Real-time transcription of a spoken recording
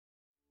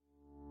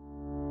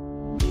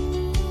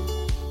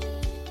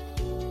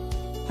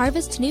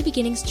Harvest New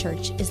Beginnings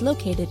Church is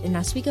located in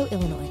Oswego,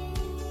 Illinois.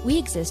 We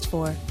exist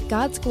for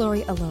God's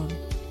glory alone,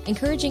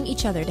 encouraging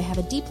each other to have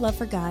a deep love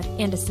for God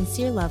and a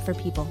sincere love for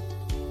people.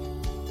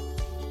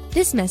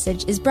 This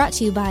message is brought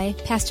to you by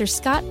Pastor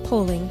Scott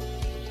Poling.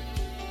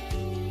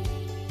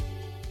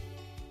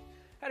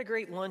 I had a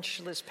great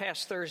lunch this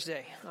past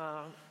Thursday.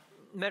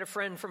 Met a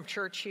friend from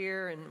church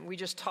here, and we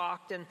just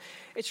talked. And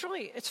it's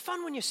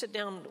fun when you sit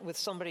down with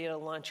somebody at a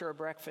lunch or a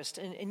breakfast,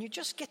 and you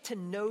just get to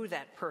know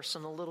that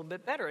person a little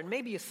bit better. And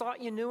maybe you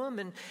thought you knew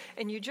them,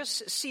 and you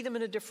just see them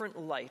in a different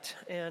light.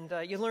 And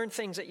you learn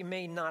things that you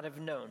may not have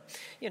known.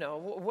 You know,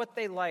 what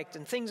they liked,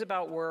 and things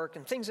about work,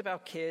 and things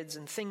about kids,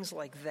 and things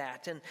like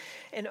that.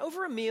 And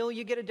over a meal,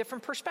 you get a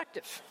different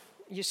perspective.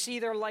 You see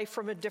their life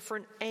from a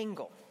different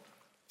angle.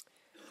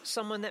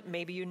 Someone that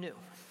maybe you knew.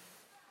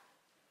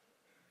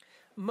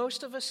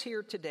 Most of us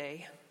here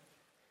today,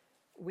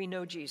 we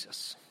know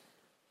Jesus.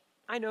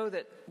 I know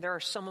that there are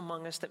some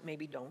among us that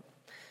maybe don't.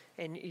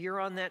 And you're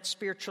on that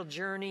spiritual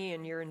journey,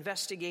 and you're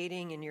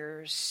investigating, and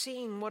you're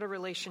seeing what a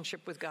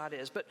relationship with God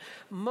is. But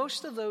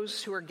most of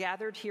those who are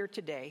gathered here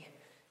today,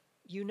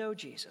 you know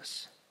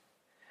Jesus.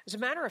 As a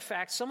matter of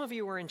fact, some of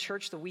you were in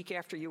church the week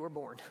after you were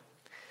born.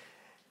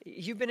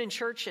 You've been in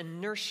church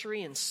and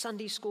nursery and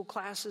Sunday school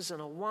classes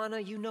and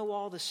Awana. You know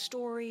all the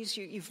stories.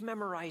 You've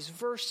memorized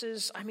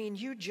verses. I mean,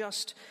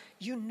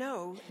 you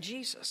know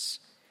Jesus.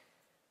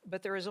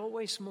 But there is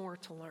always more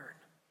to learn.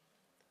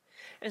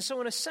 And so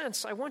in a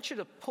sense, I want you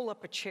to pull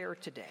up a chair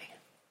today.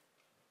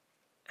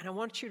 And I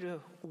want you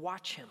to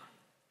watch him.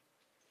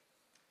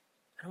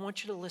 And I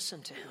want you to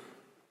listen to him.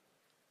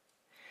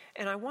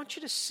 And I want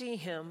you to see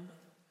him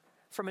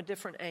from a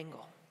different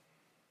angle.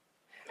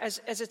 As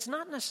it's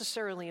not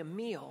necessarily a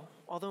meal,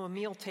 although a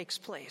meal takes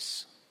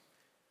place,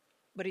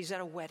 but he's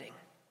at a wedding.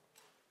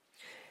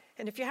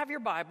 And if you have your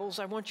Bibles,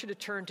 I want you to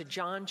turn to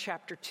John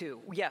chapter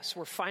 2. Yes,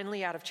 we're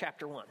finally out of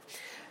chapter 1.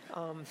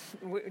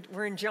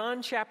 We're in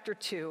John chapter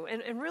 2.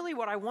 And really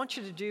what I want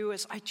you to do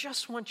is I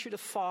just want you to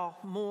fall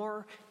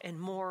more and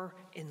more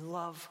in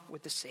love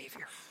with the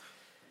Savior.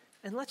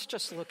 And let's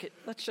just look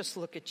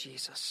at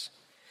Jesus.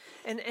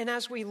 And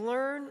as we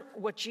learn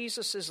what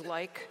Jesus is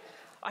like,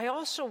 I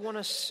also want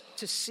us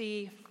to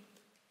see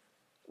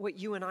what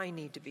you and I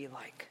need to be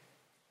like.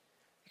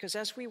 Because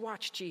as we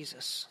watch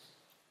Jesus,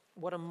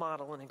 what a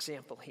model and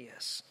example he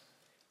is.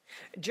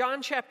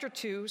 John chapter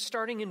 2,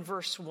 starting in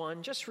verse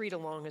 1, just read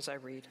along as I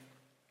read.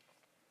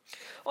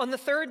 On the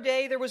third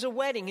day, there was a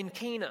wedding in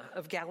Cana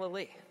of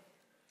Galilee.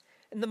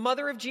 And the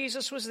mother of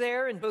Jesus was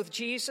there, and both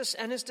Jesus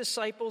and his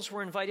disciples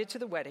were invited to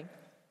the wedding.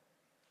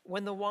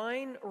 When the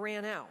wine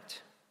ran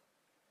out,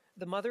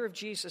 the mother of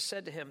Jesus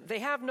said to him, "They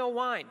have no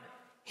wine."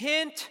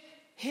 Hint,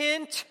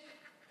 hint.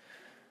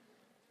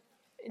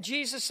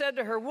 Jesus said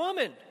to her,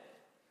 "Woman,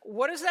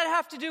 what does that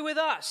have to do with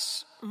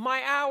us?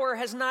 My hour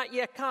has not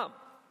yet come."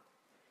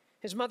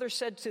 His mother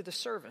said to the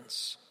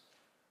servants,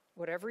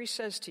 "Whatever he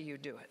says to you,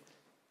 do it."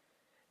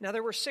 Now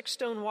there were 6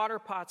 stone water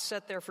pots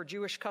set there for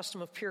Jewish custom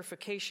of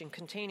purification,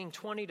 containing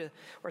 20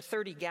 or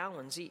 30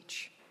 gallons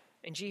each.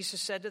 And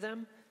Jesus said to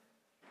them,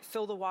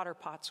 "Fill the water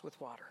pots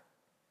with water."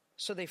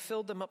 So they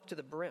filled them up to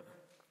the brim.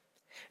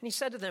 And he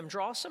said to them,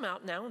 "Draw some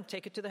out now and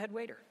take it to the head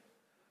waiter."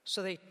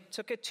 So they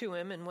took it to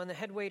him, and when the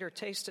head waiter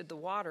tasted the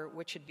water,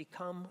 which had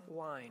become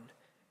wine,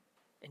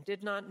 and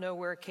did not know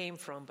where it came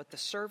from, but the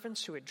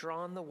servants who had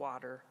drawn the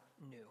water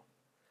knew.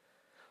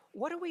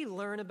 What do we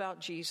learn about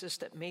Jesus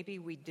that maybe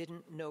we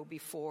didn't know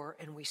before,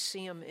 and we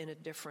see him in a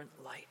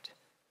different light?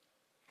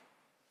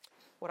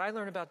 What I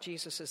learn about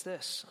Jesus is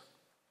this: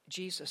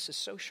 Jesus is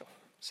social.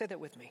 Say that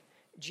with me.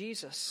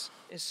 Jesus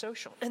is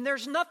social. And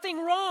there's nothing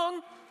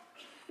wrong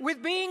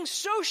with being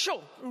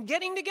social and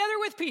getting together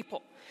with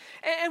people.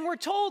 And we're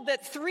told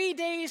that 3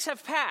 days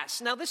have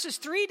passed. Now, this is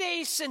 3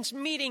 days since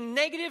meeting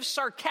negative,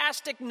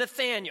 sarcastic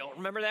Nathaniel.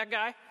 Remember that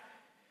guy?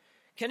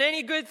 Can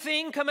any good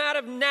thing come out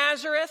of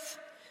Nazareth?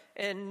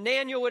 And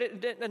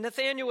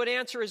Nathaniel would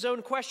answer his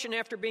own question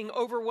after being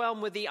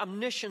overwhelmed with the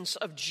omniscience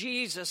of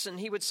Jesus. And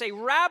he would say,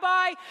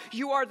 "Rabbi,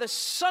 you are the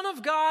Son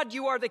of God.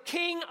 You are the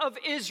King of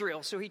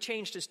Israel." So he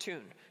changed his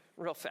tune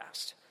real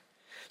fast.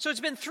 So it's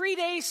been 3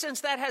 days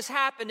since that has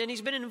happened, and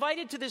he's been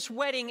invited to this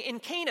wedding in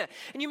Cana.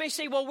 And you may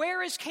say, well,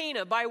 where is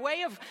Cana? By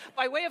way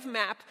of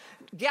map,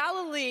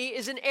 Galilee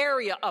is an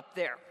area up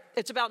there.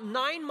 It's about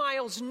 9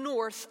 miles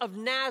north of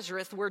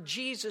Nazareth, where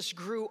Jesus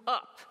grew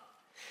up.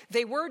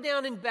 They were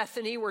down in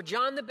Bethany, where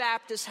John the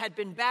Baptist had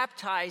been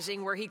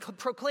baptizing, where he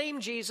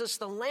proclaimed Jesus,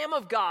 the Lamb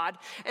of God,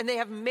 and they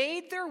have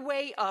made their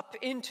way up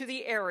into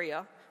the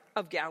area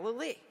of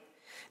Galilee.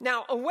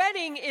 Now, a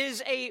wedding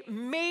is a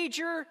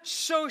major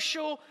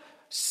social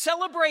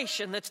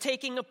celebration that's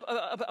taking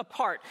a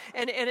part.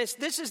 And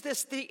this is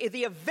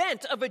the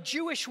event of a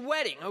Jewish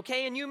wedding,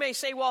 okay? And you may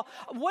say, well,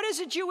 what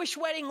is a Jewish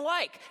wedding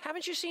like?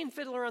 Haven't you seen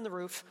Fiddler on the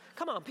Roof?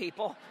 Come on,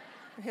 people.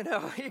 You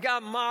know, you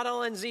got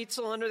Model and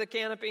Zietzel under the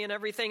canopy and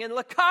everything, and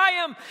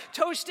L'chaim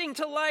toasting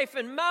to life,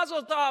 and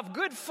Mazel Tov,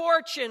 good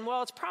fortune.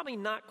 Well, it's probably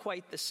not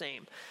quite the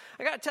same.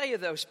 I got to tell you,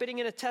 though, spitting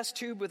in a test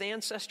tube with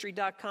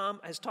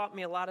Ancestry.com has taught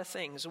me a lot of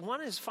things. One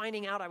is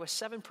finding out I was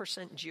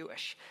 7%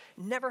 Jewish.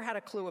 Never had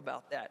a clue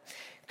about that.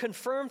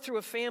 Confirmed through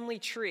a family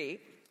tree,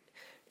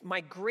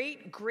 my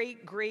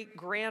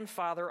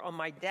great-great-great-grandfather on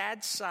my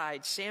dad's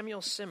side,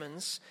 Samuel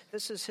Simmons,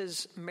 this is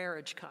his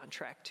marriage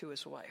contract to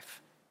his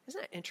wife.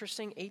 Isn't that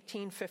interesting?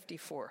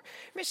 1854.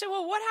 You may say,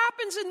 well, what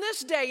happens in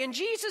this day, in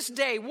Jesus'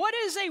 day? What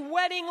is a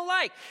wedding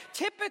like?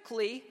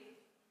 Typically,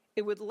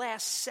 it would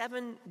last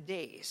 7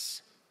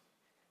 days.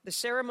 The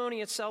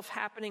ceremony itself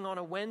happening on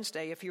a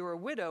Wednesday. If you were a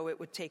widow, it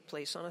would take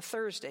place on a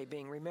Thursday,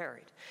 being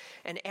remarried.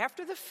 And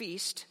after the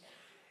feast,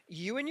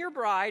 you and your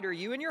bride or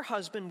you and your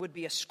husband would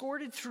be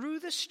escorted through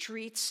the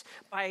streets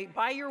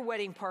by your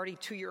wedding party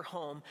to your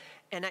home.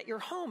 And at your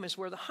home is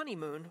where the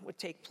honeymoon would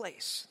take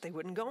place. They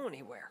wouldn't go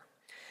anywhere.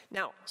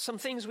 Now, some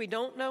things we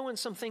don't know and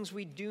some things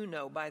we do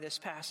know by this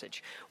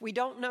passage. We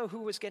don't know who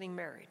was getting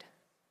married.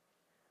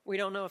 We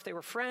don't know if they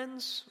were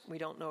friends. We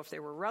don't know if they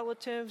were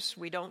relatives.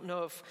 We don't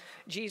know if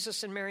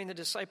Jesus and Mary and the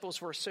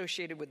disciples were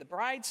associated with the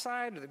bride's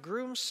side or the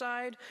groom's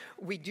side.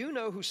 We do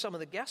know who some of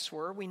the guests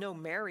were. We know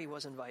Mary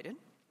was invited.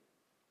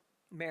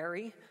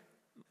 Mary,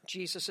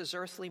 Jesus'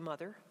 earthly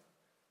mother.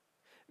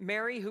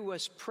 Mary, who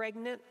was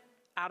pregnant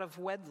out of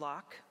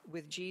wedlock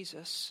with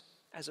Jesus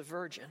as a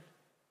virgin,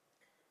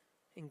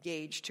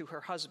 engaged to her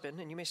husband.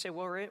 And you may say,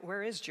 well,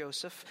 where is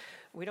Joseph?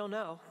 We don't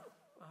know.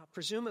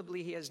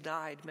 Presumably he has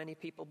died, many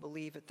people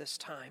believe at this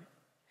time.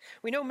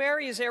 We know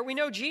Mary is there. We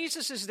know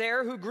Jesus is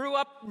there, who grew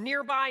up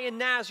nearby in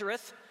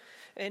Nazareth.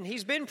 And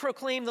he's been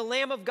proclaimed the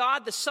Lamb of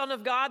God, the Son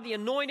of God, the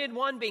Anointed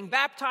One, being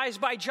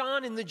baptized by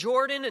John in the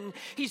Jordan. And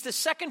he's the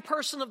second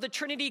person of the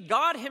Trinity,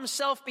 God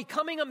himself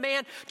becoming a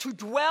man to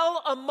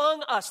dwell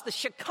among us. The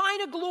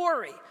Shekinah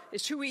glory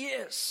is who he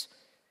is.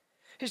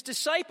 His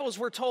disciples,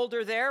 we're told,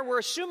 are there. We're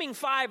assuming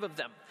 5 of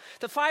them.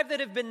 The 5 that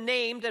have been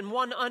named and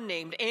 1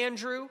 unnamed.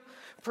 Andrew,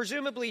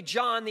 presumably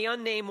John, the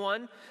unnamed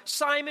one.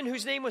 Simon,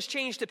 whose name was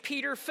changed to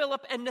Peter,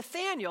 Philip, and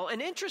Nathanael.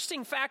 An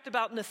interesting fact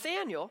about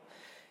Nathanael,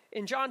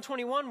 in John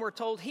 21, we're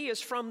told he is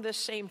from this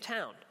same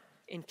town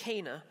in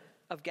Cana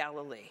of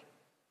Galilee.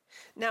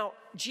 Now,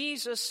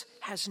 Jesus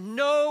has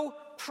no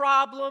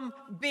problem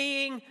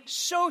being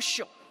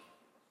social.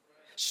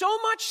 So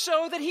much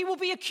so that he will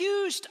be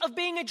accused of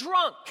being a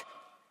drunk.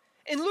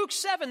 In Luke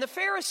 7, the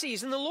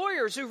Pharisees and the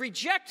lawyers who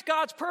reject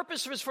God's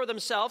purposes for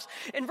themselves,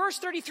 in verse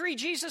 33,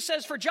 Jesus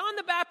says, for John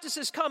the Baptist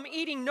has come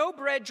eating no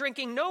bread,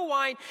 drinking no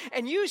wine,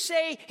 and you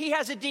say he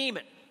has a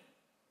demon.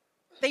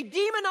 They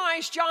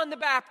demonize John the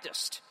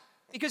Baptist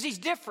because he's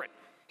different.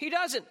 He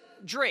doesn't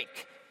drink.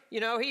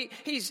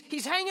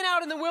 He's hanging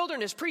out in the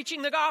wilderness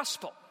preaching the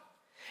gospel.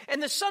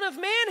 And the Son of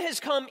Man has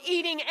come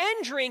eating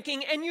and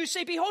drinking, and you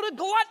say, behold, a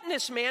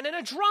gluttonous man and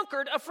a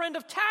drunkard, a friend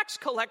of tax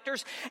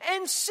collectors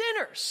and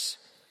sinners.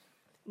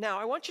 Now,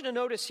 I want you to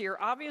notice here,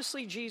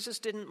 obviously Jesus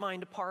didn't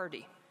mind a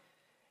party.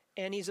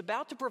 And he's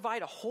about to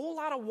provide a whole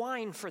lot of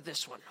wine for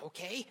this one,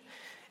 okay?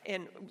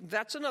 And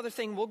that's another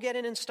thing. We'll get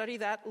in and study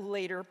that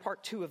later,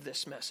 part 2 of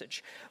this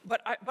message.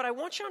 But I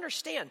want you to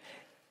understand,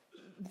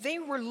 they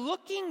were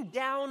looking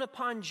down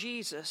upon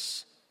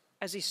Jesus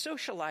as he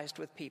socialized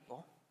with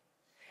people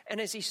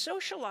and as he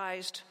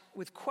socialized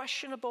with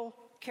questionable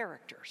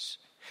characters.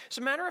 As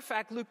a matter of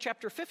fact, Luke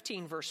chapter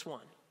 15, verse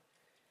 1.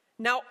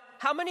 Now,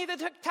 how many of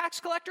the tax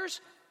collectors?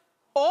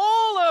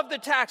 All of the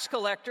tax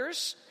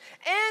collectors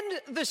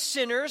and the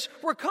sinners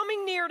were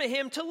coming near to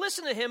him to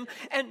listen to him,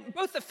 and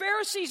both the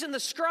Pharisees and the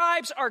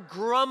scribes are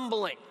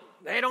grumbling.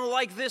 They don't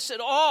like this at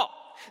all.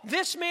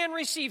 This man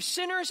receives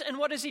sinners, and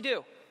what does he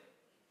do?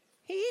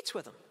 He eats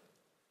with them.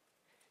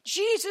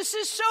 Jesus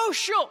is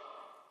social.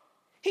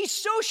 He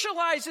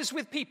socializes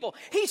with people.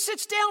 He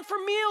sits down for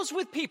meals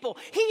with people.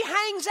 He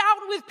hangs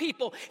out with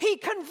people. He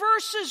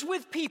converses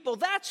with people.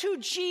 That's who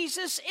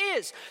Jesus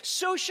is.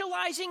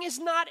 Socializing is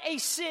not a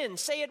sin.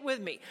 Say it with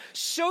me.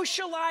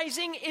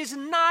 Socializing is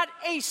not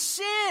a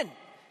sin.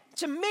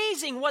 It's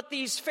amazing what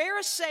these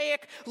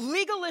Pharisaic,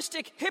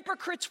 legalistic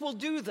hypocrites will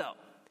do, though.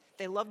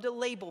 They love to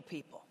label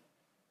people.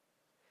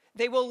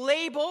 They will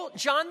label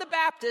John the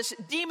Baptist,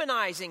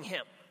 demonizing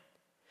him.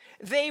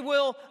 They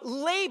will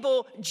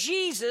label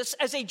Jesus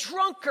as a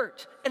drunkard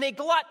and a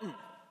glutton.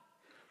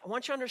 I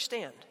want you to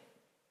understand,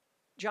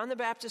 John the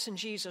Baptist and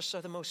Jesus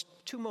are the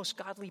 2 most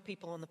godly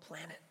people on the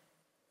planet.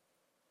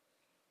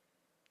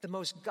 The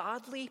most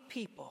godly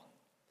people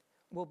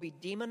will be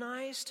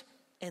demonized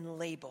and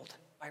labeled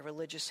by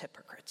religious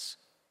hypocrites.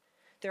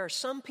 There are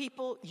some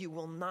people you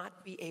will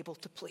not be able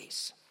to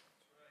please.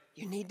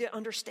 You need to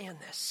understand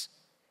this.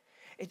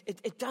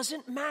 It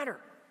doesn't matter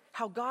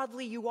how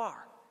godly you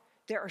are.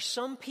 There are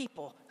some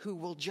people who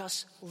will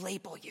just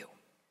label you.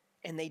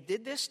 And they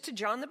did this to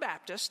John the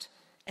Baptist,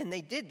 and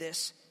they did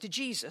this to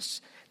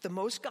Jesus, the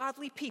most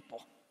godly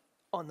people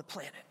on the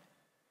planet.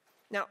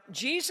 Now,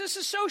 Jesus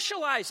is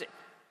socializing.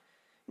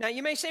 Now,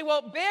 you may say,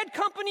 well, bad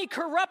company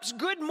corrupts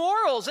good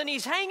morals, and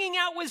he's hanging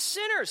out with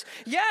sinners.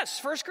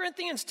 Yes, 1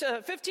 Corinthians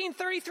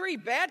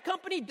 15:33, bad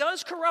company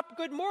does corrupt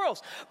good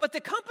morals. But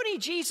the company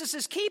Jesus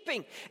is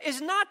keeping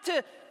is not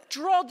to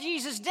draw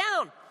Jesus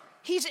down.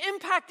 He's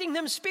impacting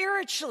them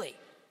spiritually.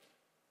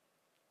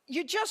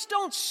 You just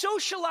don't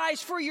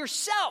socialize for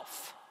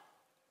yourself.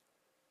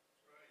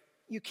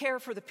 You care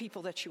for the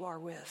people that you are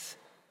with.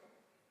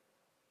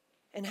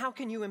 And how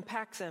can you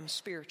impact them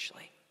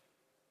spiritually?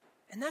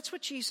 And that's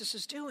what Jesus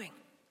is doing.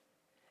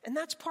 And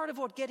that's part of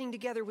what getting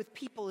together with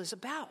people is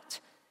about.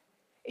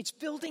 It's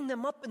building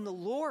them up in the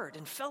Lord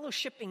and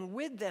fellowshipping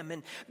with them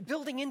and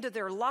building into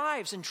their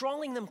lives and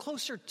drawing them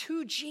closer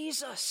to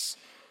Jesus.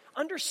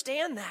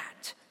 Understand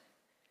that.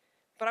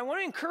 But I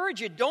want to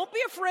encourage you, don't be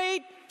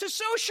afraid to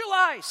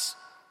socialize.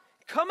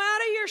 Come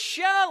out of your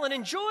shell and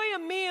enjoy a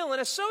meal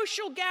and a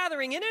social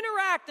gathering and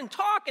interact and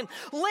talk and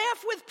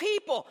laugh with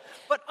people.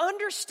 But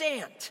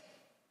understand,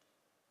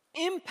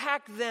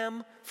 impact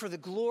them for the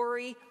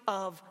glory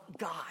of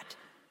God.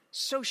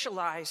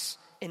 Socialize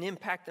and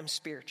impact them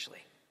spiritually.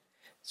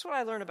 That's what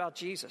I learned about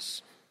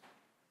Jesus,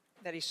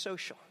 that he's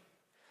social.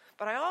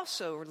 But I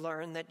also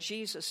learned that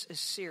Jesus is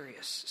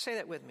serious. Say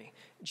that with me.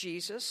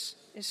 Jesus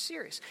is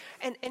serious.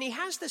 And he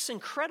has this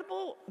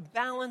incredible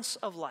balance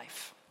of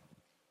life.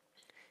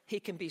 He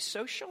can be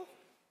social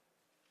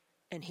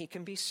and he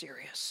can be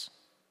serious.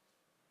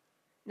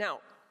 Now,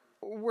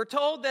 we're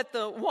told that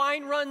the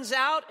wine runs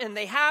out and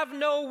they have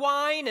no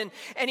wine.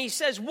 And he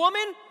says,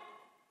 woman,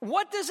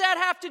 what does that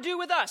have to do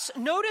with us?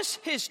 Notice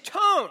his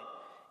tone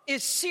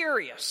is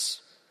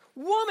serious.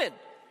 Woman,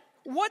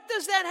 what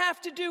does that have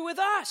to do with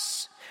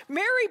us?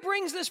 Mary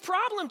brings this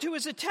problem to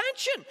his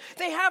attention.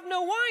 They have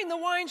no wine. The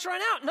wine's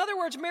run out. In other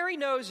words, Mary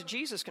knows that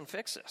Jesus can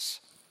fix this.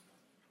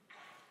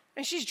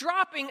 And she's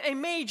dropping a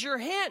major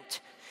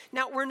hint.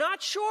 Now, we're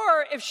not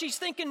sure if she's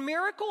thinking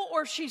miracle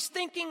or if she's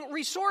thinking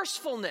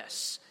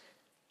resourcefulness.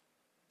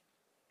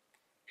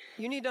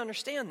 You need to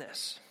understand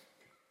this.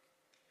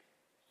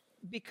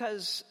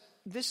 Because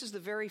this is the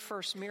very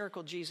first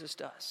miracle Jesus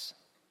does.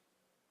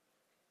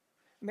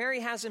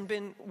 Mary hasn't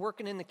been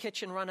working in the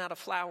kitchen, run out of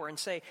flour, and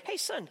say, hey,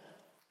 son,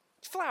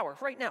 flour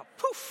right now.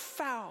 Poof,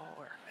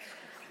 flour.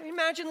 Can you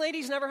imagine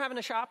ladies never having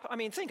a shop? I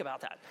mean, think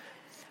about that.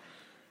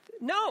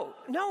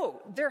 No,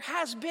 there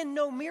has been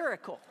no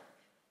miracle.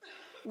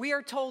 We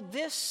are told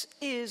this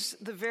is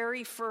the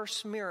very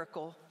first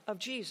miracle of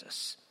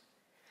Jesus.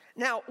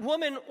 Now,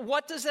 woman,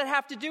 what does that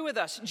have to do with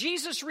us?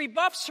 Jesus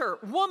rebuffs her.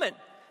 Woman,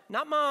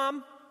 not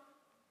mom,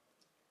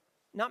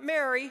 not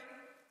Mary.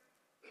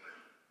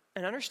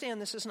 And understand,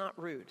 this is not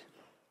rude.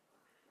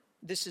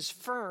 This is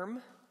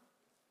firm,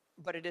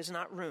 but it is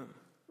not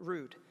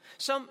rude.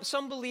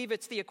 Some believe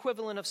it's the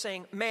equivalent of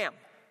saying, ma'am.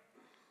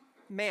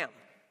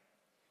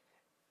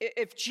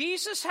 If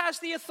Jesus has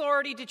the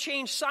authority to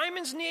change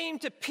Simon's name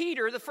to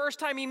Peter the first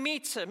time he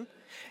meets him,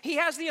 he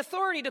has the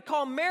authority to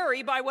call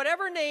Mary by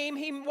whatever name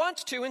he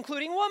wants to,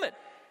 including woman.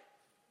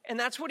 And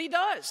that's what he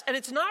does. And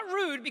it's not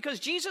rude because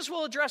Jesus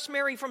will address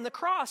Mary from the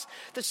cross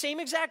the same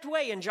exact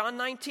way in John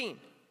 19.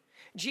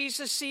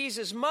 Jesus sees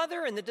his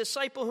mother and the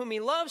disciple whom he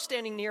loves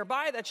standing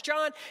nearby. That's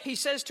John. He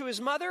says to his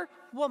mother,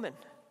 woman,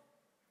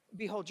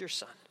 behold your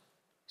son.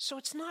 So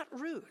it's not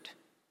rude.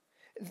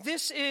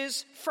 This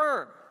is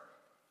firm.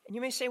 And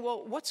you may say,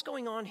 well, what's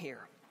going on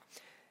here?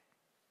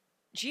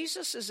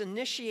 Jesus is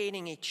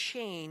initiating a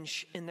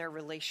change in their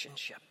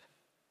relationship.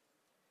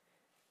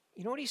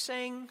 You know what he's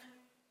saying?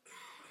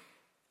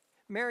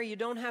 Mary, you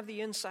don't have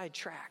the inside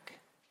track.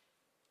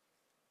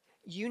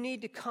 You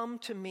need to come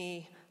to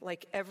me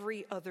like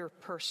every other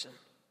person.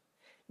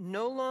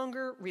 No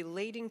longer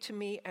relating to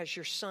me as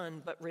your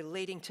son, but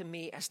relating to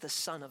me as the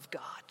Son of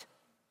God.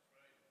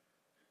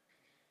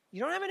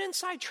 You don't have an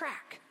inside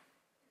track.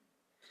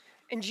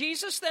 And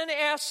Jesus then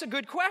asks a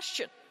good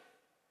question.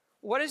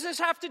 What does this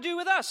have to do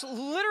with us?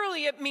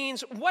 Literally, it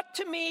means what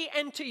to me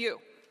and to you.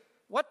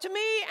 What to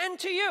me and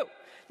to you.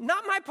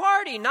 Not my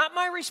party, not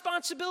my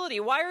responsibility.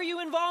 Why are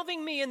you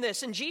involving me in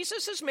this? And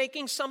Jesus is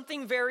making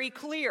something very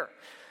clear.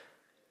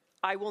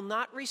 I will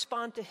not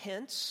respond to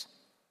hints.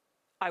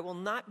 I will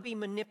not be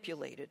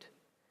manipulated.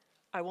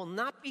 I will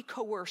not be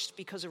coerced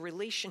because of a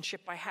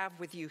relationship I have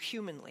with you,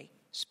 humanly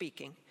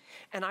speaking.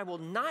 And I will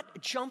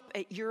not jump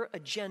at your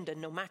agenda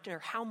no matter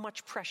how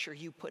much pressure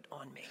you put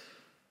on me.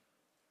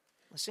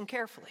 Listen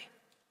carefully.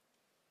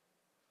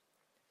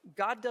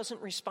 God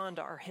doesn't respond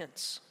to our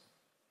hints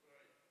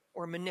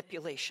or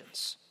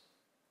manipulations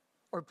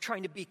or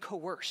trying to be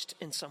coerced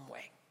in some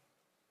way.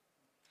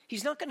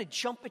 He's not going to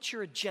jump at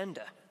your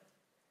agenda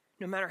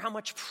no matter how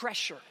much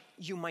pressure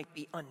you might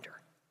be under.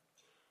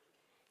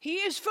 He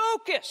is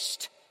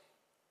focused.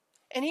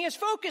 And he is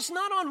focused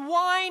not on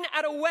wine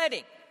at a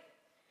wedding.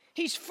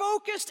 He's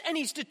focused and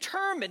he's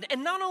determined.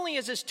 And not only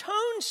is his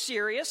tone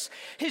serious,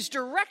 his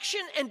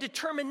direction and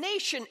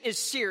determination is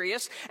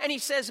serious. And he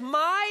says,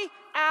 my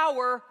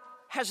hour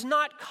has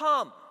not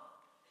come.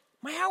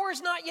 My hour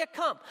has not yet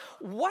come.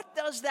 What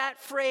does that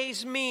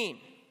phrase mean?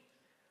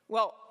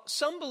 Well,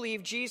 some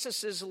believe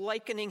Jesus is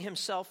likening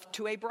himself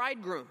to a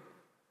bridegroom,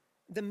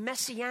 the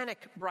messianic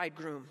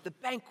bridegroom, the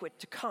banquet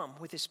to come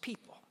with his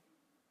people.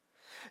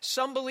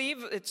 Some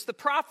believe it's the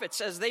prophets,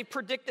 as they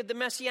predicted the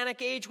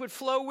messianic age would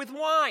flow with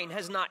wine,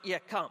 has not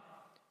yet come.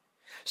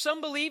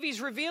 Some believe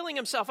he's revealing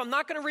himself. I'm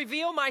not going to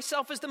reveal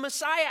myself as the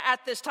Messiah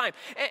at this time.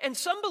 And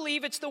some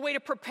believe it's the way to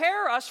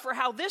prepare us for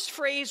how this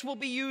phrase will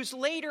be used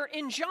later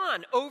in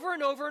John, over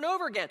and over and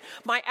over again.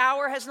 My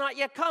hour has not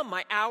yet come.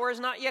 My hour has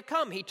not yet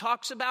come. He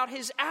talks about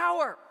his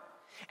hour,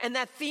 and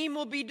that theme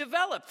will be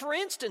developed. For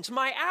instance,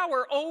 my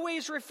hour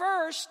always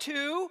refers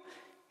to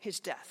his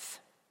death.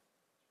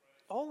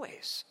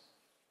 Always.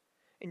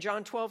 In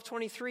John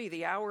 12:23,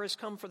 the hour has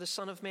come for the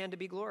Son of Man to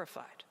be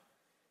glorified.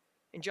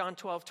 In John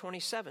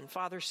 12:27,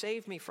 Father,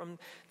 save me from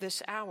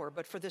this hour,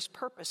 but for this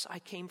purpose I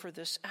came for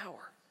this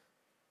hour.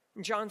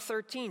 In John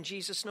 13,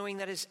 Jesus, knowing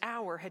that his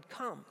hour had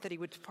come, that he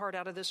would depart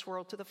out of this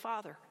world to the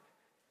Father.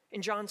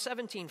 In John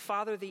 17,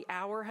 Father, the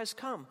hour has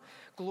come.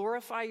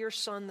 Glorify your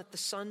Son, that the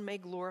Son may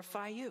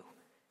glorify you.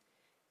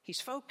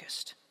 He's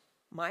focused.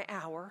 My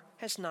hour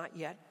has not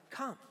yet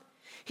come.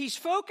 He's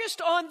focused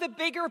on the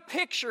bigger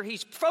picture.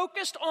 He's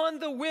focused on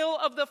the will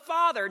of the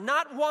Father,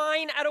 not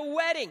wine at a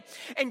wedding.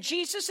 And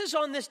Jesus is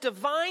on this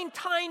divine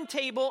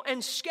timetable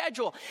and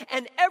schedule.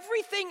 And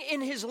everything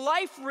in his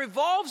life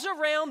revolves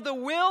around the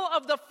will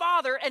of the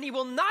Father. And he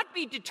will not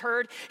be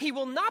deterred. He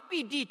will not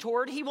be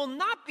detoured. He will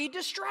not be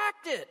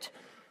distracted.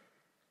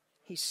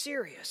 He's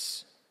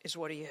serious, is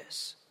what he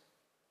is.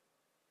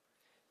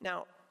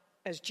 Now,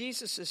 as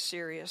Jesus is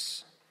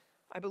serious,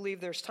 I believe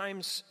there's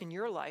times in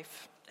your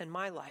life and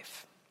my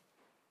life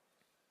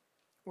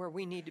where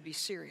we need to be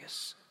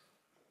serious.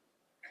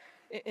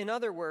 In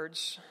other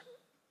words,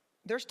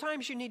 there's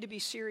times you need to be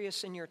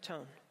serious in your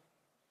tone,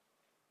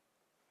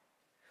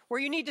 where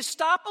you need to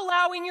stop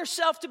allowing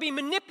yourself to be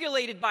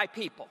manipulated by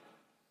people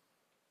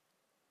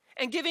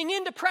and giving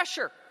in to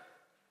pressure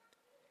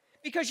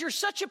because you're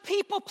such a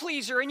people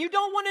pleaser and you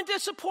don't want to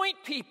disappoint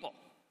people.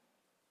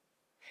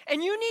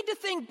 And you need to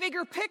think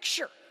bigger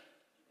picture.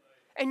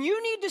 And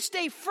you need to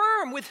stay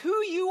firm with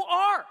who you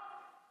are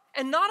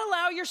and not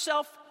allow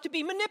yourself to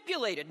be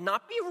manipulated.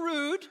 Not be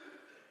rude,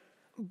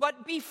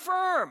 but be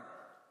firm.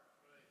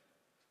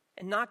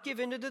 And not give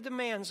in to the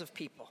demands of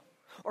people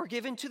or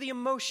give in to the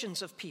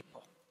emotions of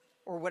people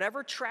or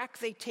whatever track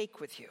they take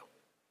with you.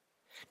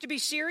 To be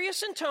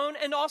serious in tone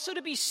and also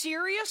to be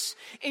serious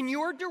in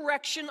your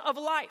direction of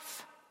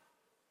life.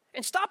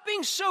 And stop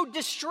being so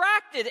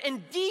distracted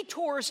and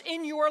detours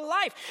in your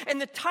life and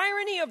the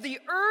tyranny of the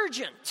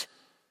urgent.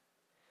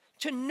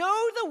 To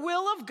know the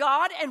will of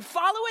God and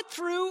follow it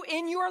through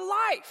in your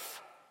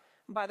life.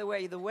 By the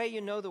way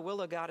you know the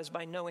will of God is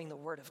by knowing the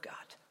Word of God.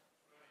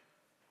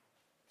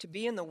 To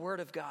be in the Word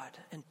of God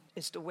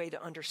is the way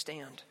to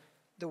understand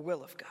the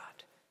will of God.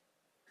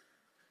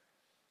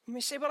 You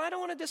may say, but I don't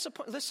want to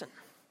disappoint. Listen,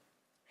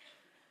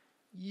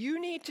 you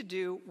need to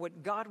do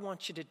what God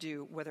wants you to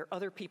do, whether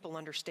other people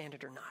understand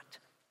it or not.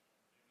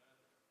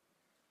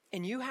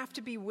 And you have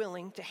to be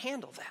willing to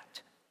handle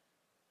that.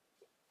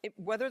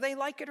 Whether they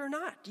like it or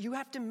not, you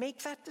have to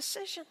make that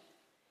decision.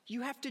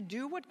 You have to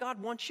do what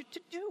God wants you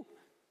to do.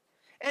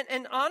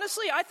 And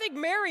honestly, I think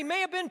Mary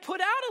may have been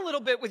put out a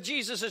little bit with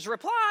Jesus'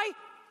 reply.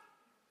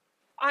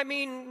 I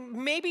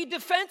mean, maybe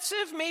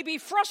defensive, maybe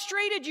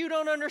frustrated, you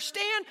don't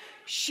understand.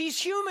 She's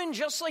human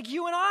just like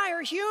you and I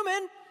are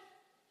human.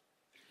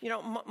 You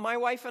know, my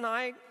wife and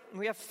I,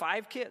 we have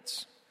 5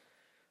 kids.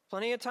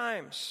 Plenty of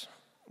times,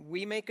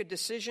 we make a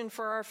decision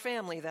for our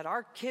family that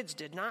our kids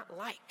did not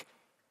like.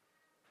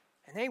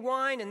 And they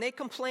whine and they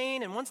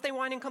complain, and once they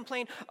whine and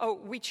complain, oh,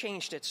 we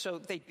changed it so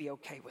they'd be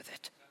okay with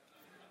it.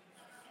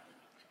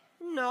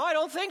 No, I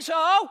don't think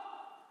so.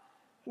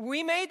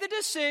 We made the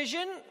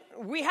decision.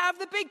 We have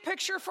the big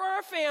picture for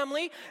our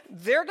family.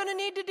 They're going to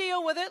need to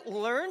deal with it,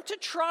 learn to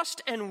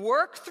trust, and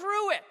work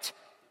through it.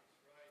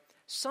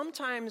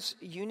 Sometimes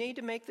you need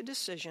to make the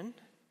decision,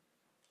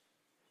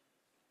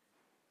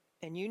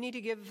 and you need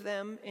to give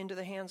them into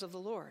the hands of the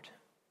Lord.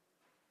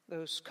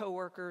 Those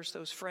coworkers,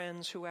 those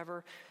friends,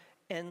 whoever,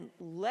 and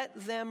let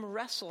them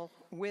wrestle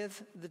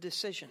with the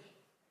decision.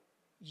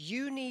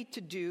 You need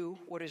to do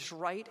what is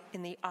right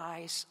in the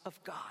eyes of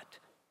God.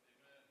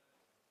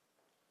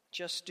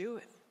 Just do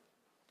it.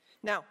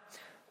 Now,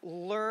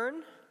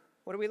 learn.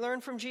 What do we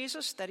learn from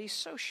Jesus? That he's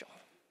social.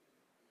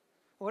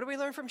 What do we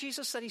learn from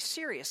Jesus? That he's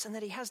serious and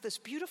that he has this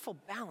beautiful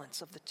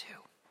balance of the two.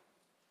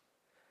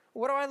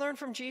 What do I learn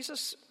from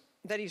Jesus?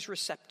 That he's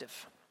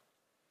receptive.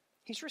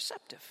 He's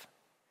receptive.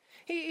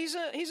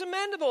 He's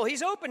amenable,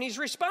 he's open, he's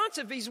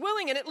responsive, he's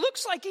willing, and it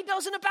looks like he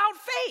does an about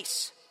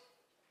face.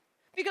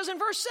 Because in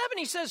verse 7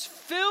 he says,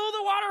 fill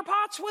the water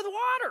pots with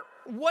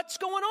water. What's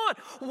going on?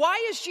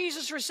 Why is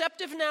Jesus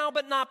receptive now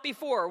but not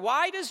before?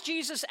 Why does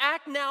Jesus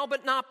act now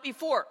but not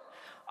before?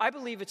 I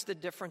believe it's the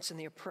difference in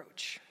the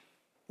approach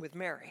with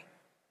Mary.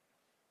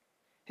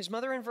 His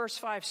mother in verse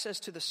 5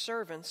 says to the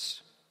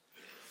servants,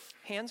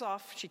 hands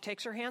off, she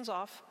takes her hands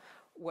off,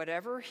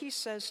 whatever he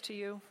says to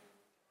you,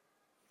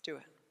 do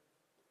it.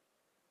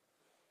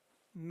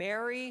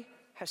 Mary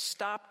has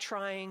stopped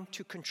trying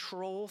to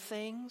control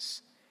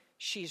things.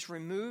 She's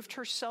removed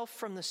herself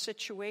from the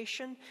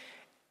situation,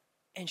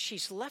 and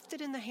she's left it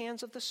in the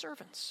hands of the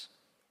servants.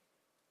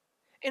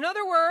 In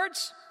other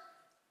words,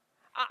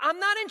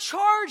 I'm not in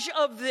charge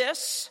of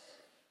this,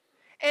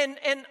 and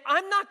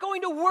I'm not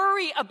going to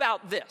worry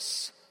about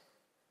this.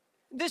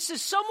 This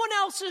is someone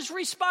else's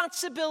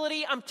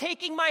responsibility. I'm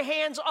taking my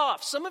hands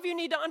off. Some of you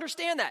need to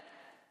understand that.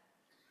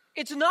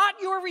 It's not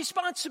your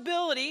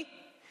responsibility.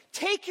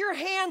 Take your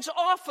hands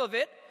off of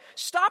it.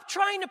 Stop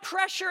trying to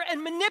pressure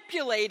and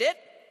manipulate it.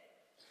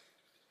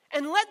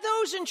 And let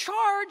those in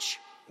charge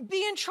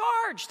be in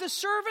charge. The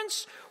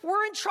servants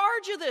were in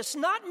charge of this,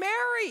 not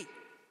Mary.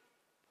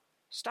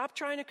 Stop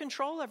trying to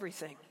control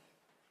everything.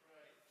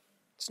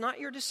 It's not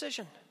your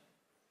decision.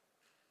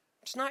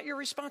 It's not your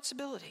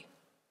responsibility.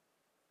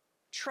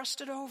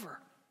 Trust it over.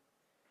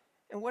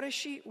 And what does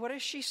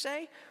she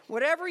say?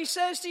 Whatever he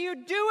says to you,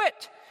 do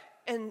it.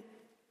 And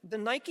the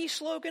Nike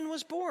slogan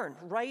was born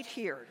right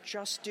here.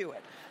 Just do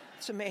it.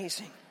 It's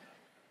amazing.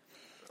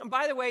 And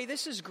by the way,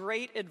 this is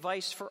great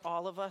advice for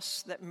all of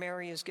us that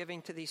Mary is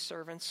giving to these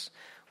servants.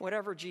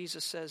 Whatever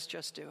Jesus says,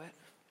 just do it.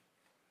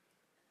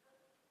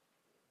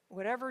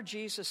 Whatever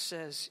Jesus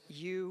says,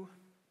 you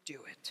do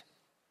it.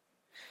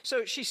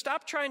 So she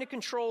stopped trying to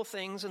control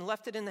things and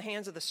left it in the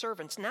hands of the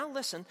servants. Now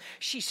listen,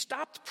 she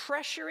stopped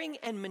pressuring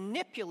and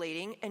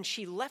manipulating, and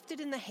she left it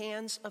in the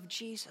hands of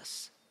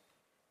Jesus.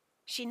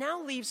 She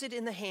now leaves it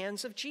in the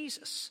hands of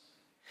Jesus.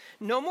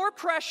 No more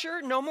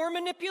pressure, no more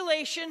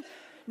manipulation,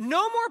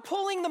 no more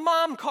pulling the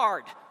mom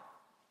card.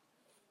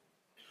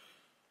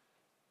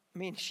 I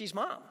mean, she's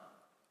mom.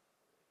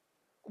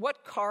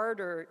 What card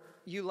are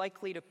you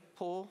likely to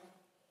pull?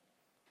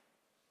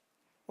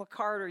 What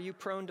card are you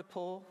prone to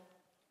pull?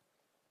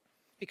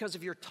 Because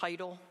of your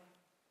title?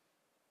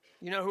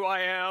 You know who I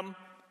am?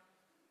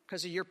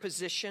 Because of your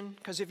position?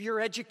 Because of your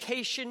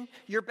education,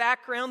 your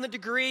background, the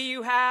degree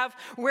you have,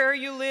 where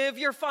you live,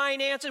 your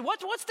finances?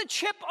 What's the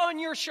chip on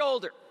your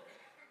shoulder?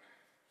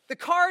 The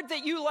card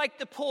that you like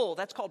to pull,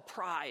 that's called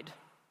pride.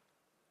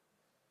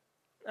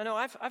 I know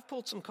I've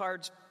pulled some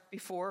cards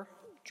before.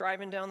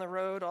 Driving down the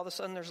road, all of a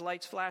sudden there's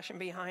lights flashing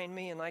behind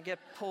me, and I get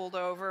pulled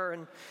over,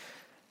 and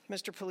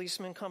Mr.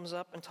 Policeman comes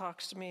up and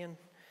talks to me, and,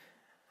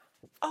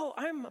 oh,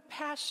 I'm a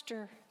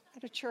pastor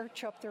at a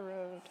church up the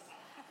road.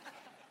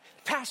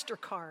 Pastor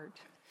card.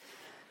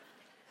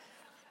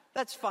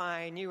 That's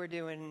fine. You were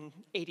doing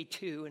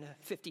 82 and a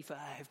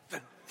 55. Boom.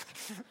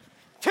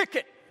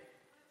 Ticket.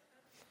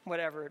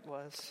 Whatever it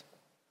was.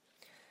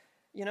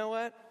 You know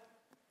what?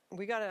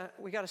 We gotta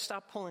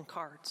stop pulling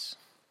cards.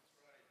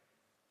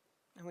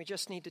 And we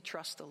just need to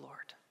trust the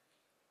Lord.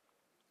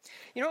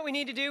 You know what we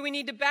need to do? We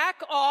need to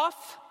back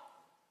off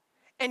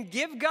and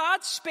give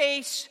God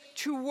space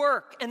to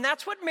work. And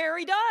that's what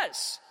Mary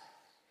does.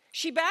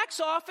 She backs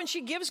off and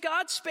she gives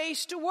God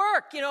space to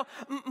work. You know,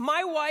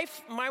 my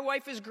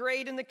wife is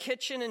great in the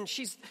kitchen, and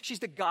she's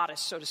the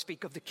goddess, so to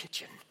speak, of the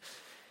kitchen.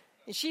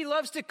 And she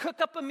loves to cook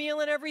up a meal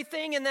and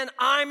everything, and then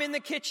I'm in the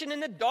kitchen,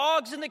 and the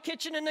dog's in the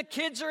kitchen, and the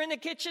kids are in the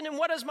kitchen, and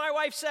what does my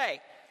wife say?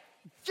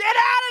 Get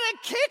out of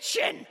the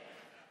kitchen!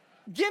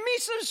 Give me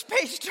some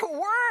space to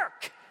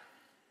work.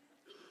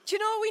 Do you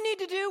know what we need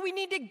to do? We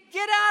need to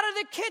get out of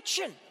the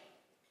kitchen.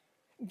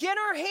 Get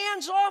our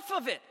hands off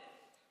of it.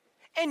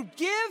 And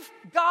give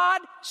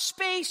God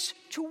space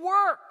to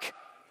work.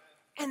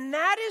 And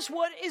that is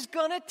what is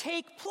going to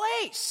take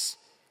place.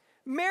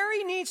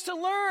 Mary needs to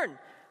learn.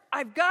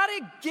 I've got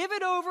to give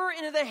it over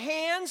into the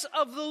hands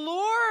of the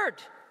Lord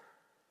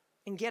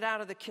and get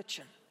out of the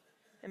kitchen.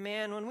 And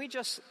man, when we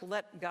just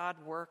let God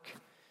work,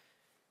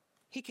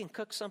 He can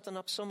cook something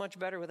up so much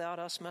better without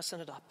us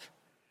messing it up.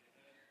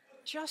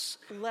 Just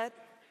let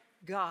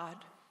God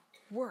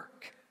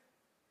work.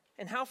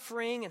 And how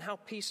freeing and how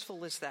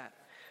peaceful is that?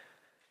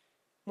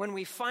 When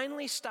we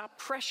finally stop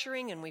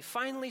pressuring and we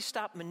finally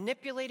stop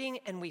manipulating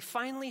and we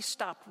finally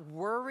stop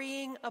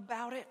worrying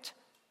about it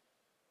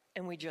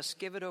and we just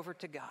give it over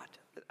to God.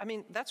 I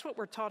mean, that's what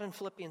we're taught in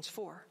Philippians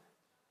 4.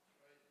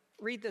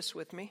 Read this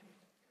with me.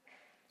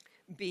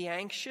 Be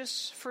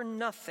anxious for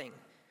nothing,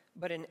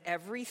 but in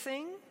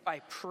everything, by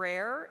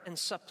prayer and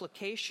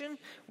supplication,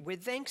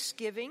 with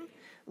thanksgiving,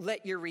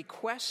 let your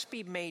requests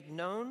be made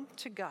known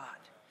to God.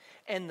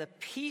 And the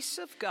peace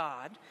of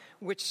God,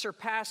 which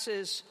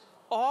surpasses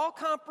all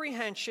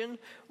comprehension,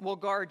 will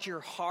guard your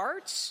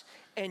hearts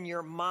and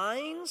your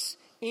minds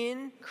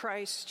in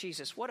Christ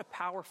Jesus. What a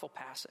powerful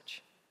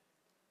passage.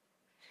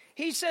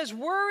 He says,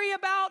 worry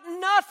about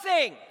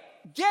nothing.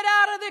 Get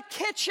out of the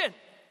kitchen.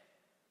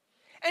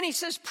 And he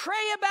says, pray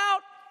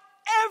about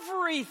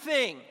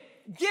everything.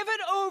 Give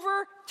it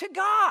over to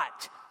God.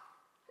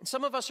 And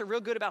some of us are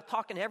real good about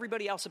talking to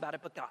everybody else about it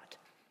but God.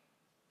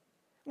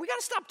 We got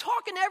to stop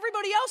talking to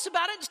everybody else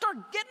about it and start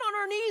getting on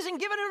our knees and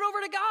giving it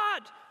over to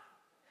God.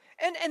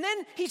 And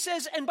then he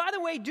says, and by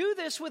the way, do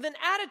this with an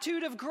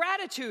attitude of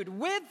gratitude,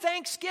 with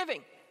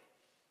thanksgiving.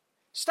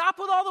 Stop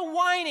with all the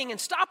whining and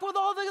stop with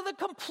all the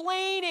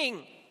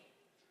complaining.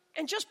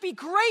 And just be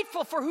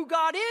grateful for who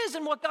God is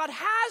and what God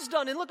has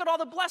done. And look at all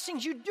the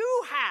blessings you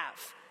do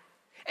have.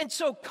 And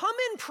so come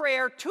in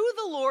prayer to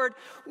the Lord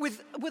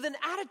with an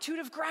attitude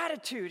of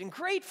gratitude and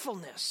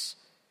gratefulness.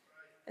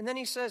 And then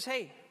he says,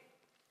 hey,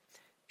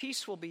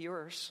 peace will be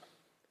yours.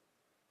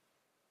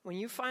 When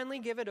you finally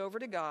give it over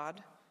to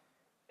God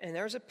And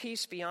there's a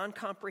peace beyond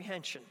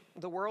comprehension.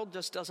 The world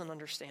just doesn't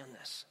understand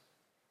this.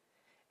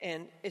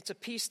 And it's a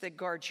peace that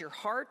guards your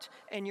heart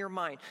and your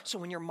mind. So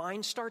when your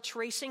mind starts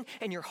racing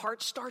and your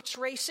heart starts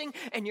racing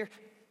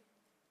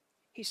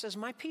he says,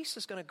 my peace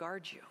is going to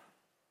guard you.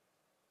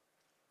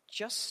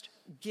 Just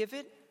give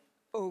it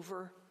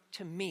over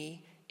to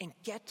me and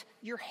get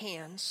your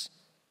hands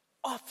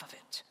off of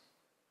it.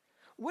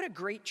 What a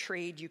great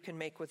trade you can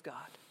make with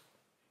God.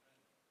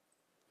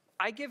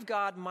 I give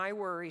God my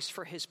worries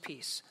for his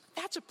peace.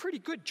 That's a pretty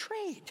good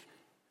trade.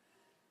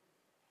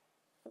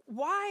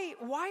 Why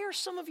are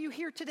some of you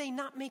here today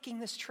not making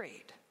this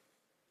trade?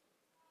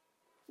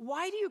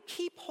 Why do you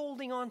keep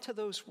holding on to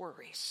those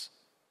worries?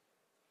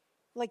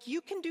 Like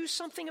you can do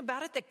something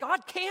about it that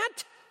God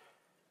can't?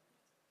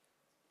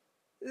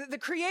 The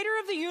creator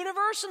of the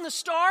universe and the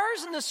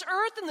stars and this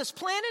earth and this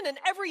planet and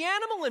every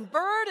animal and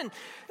bird, and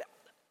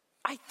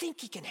I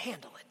think he can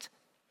handle it.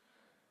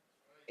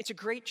 It's a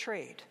great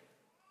trade.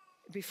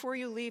 Before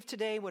you leave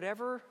today,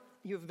 whatever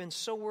you've been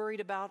so worried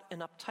about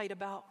and uptight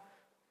about,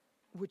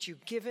 would you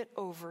give it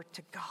over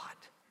to God?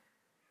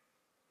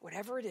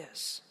 Whatever it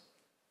is,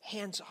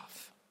 hands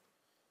off.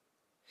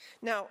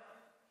 Now,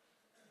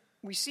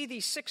 we see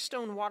these 6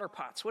 stone water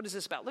pots. What is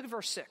this about? Look at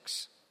verse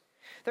 6.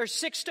 There's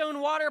 6 stone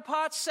water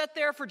pots set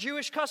there for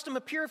Jewish custom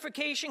of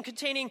purification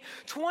containing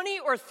 20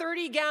 or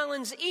 30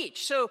 gallons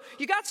each. So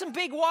you got some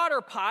big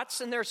water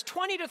pots, and there's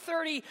 20 to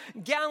 30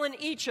 gallon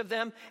each of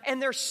them, and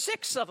there's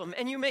 6 of them.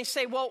 And you may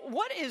say, well,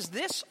 what is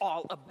this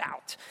all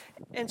about?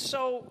 And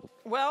so,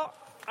 well,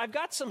 I've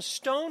got some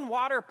stone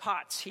water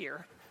pots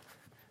here.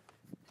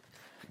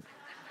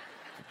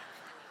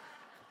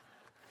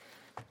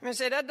 I'm going to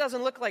say, that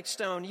doesn't look like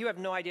stone. You have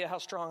no idea how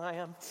strong I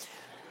am.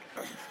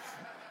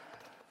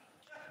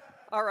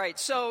 All right,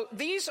 so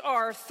these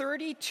are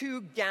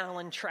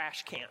 32-gallon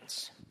trash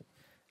cans.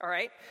 All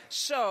right,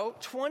 so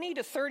 20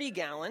 to 30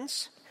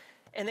 gallons,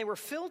 and they were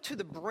filled to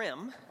the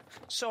brim.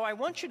 So I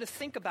want you to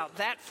think about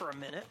that for a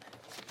minute.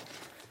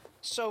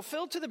 So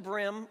filled to the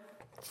brim,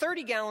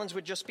 30 gallons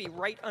would just be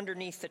right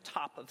underneath the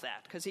top of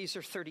that, because these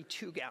are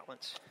 32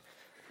 gallons.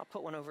 I'll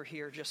put one over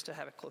here just to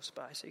have it close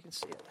by so you can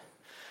see it.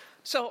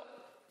 So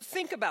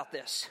think about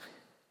this.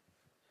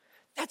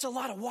 That's a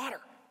lot of water.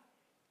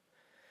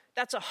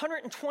 That's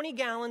 120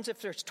 gallons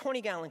if there's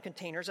 20-gallon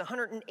containers,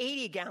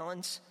 180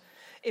 gallons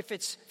if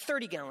it's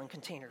 30-gallon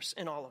containers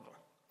in all of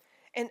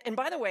them. And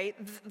by the way,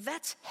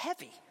 that's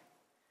heavy.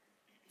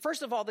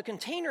 First of all, the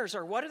containers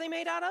are, what are they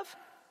made out of?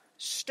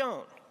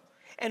 Stone.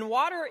 And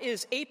water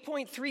is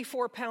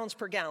 8.34 pounds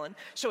per gallon.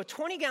 So a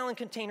 20-gallon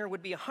container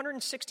would be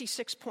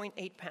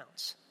 166.8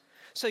 pounds.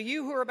 So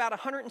you who are about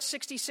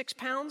 166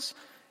 pounds,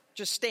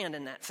 just stand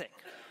in that thing,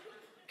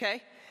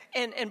 okay?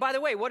 And by the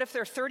way, what if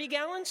they're 30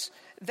 gallons?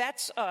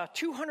 That's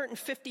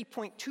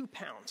 250.2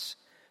 pounds.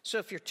 So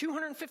if you're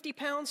 250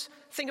 pounds,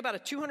 think about a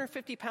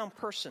 250-pound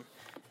person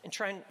and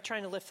trying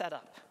to lift that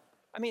up.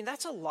 I mean,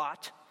 that's a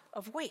lot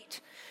of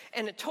weight.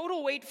 And the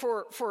total weight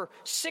for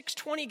 6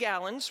 20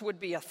 gallons would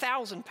be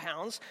 1,000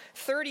 pounds.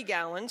 30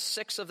 gallons,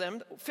 6 of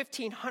them,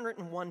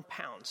 1,501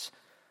 pounds.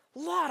 A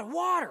lot of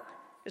water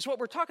is what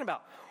we're talking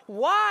about.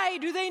 Why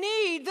do they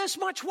need this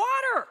much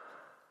water?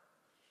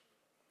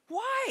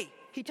 Why?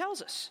 He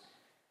tells us,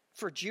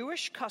 for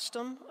Jewish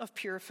custom of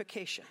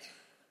purification.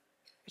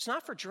 It's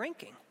not for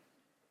drinking.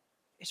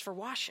 It's for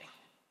washing.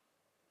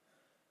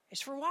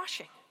 It's for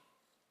washing.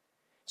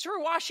 It's for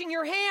washing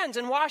your hands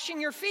and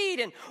washing your feet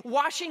and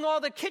washing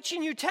all the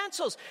kitchen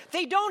utensils.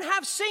 They don't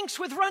have sinks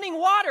with running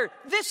water.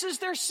 This is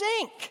their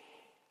sink.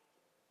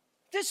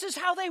 This is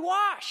how they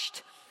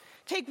washed.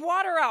 Take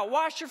water out,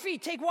 wash your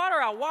feet. Take water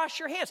out, wash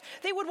your hands.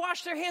 They would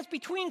wash their hands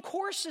between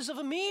courses of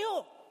a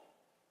meal.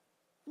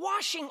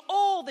 Washing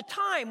all the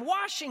time,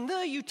 washing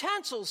the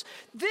utensils.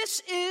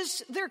 This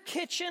is their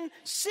kitchen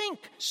sink,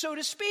 so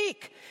to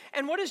speak.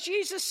 And what does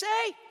Jesus say?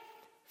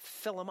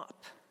 Fill them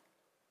up.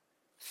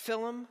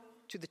 Fill them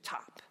to the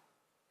top.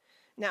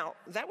 Now,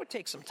 that would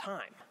take some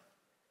time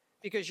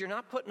because you're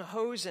not putting a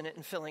hose in it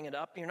and filling it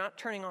up. You're not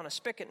turning on a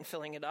spigot and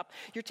filling it up.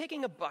 You're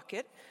taking a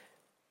bucket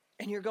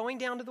and you're going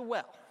down to the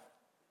well.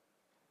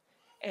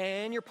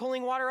 And you're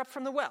pulling water up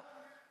from the well.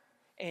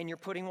 And you're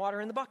putting water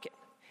in the bucket.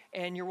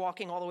 And you're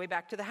walking all the way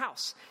back to the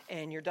house,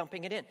 and you're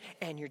dumping it in,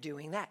 and you're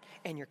doing that,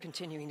 and you're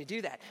continuing to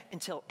do that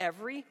until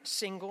every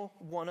single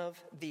one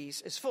of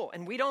these is full.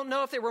 And we don't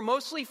know if they were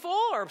mostly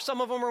full or if some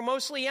of them were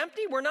mostly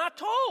empty. We're not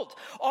told.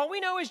 All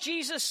we know is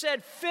Jesus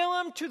said, fill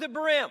them to the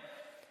brim.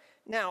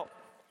 Now,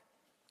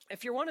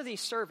 if you're one of these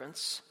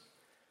servants,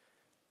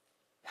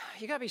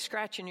 you got to be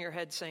scratching your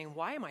head saying,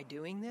 why am I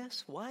doing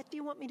this? What do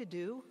you want me to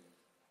do?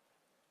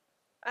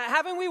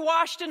 Haven't we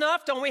washed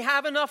enough? Don't we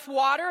have enough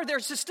water?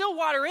 There's still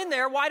water in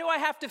there. Why do I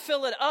have to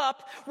fill it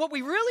up? What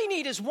we really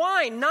need is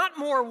wine, not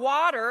more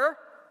water.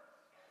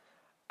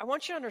 I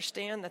want you to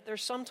understand that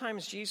there's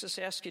sometimes Jesus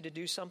asks you to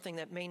do something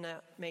that may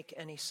not make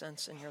any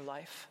sense in your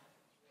life,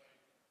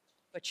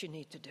 but you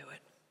need to do it.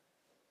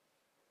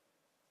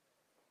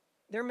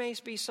 There may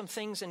be some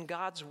things in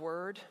God's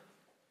word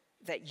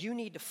that you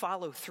need to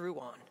follow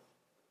through on,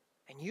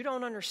 and you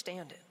don't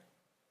understand it.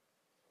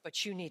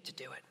 but you need to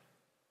do it.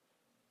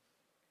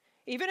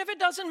 Even if it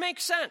doesn't make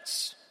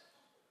sense.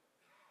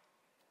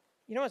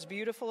 You know what's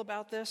beautiful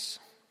about this?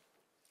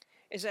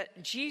 Is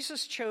that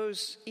Jesus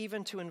chose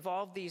even to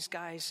involve these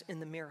guys in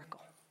the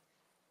miracle.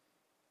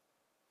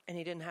 And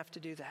he didn't have to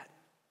do that.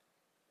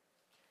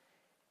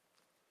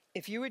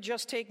 If you would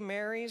just take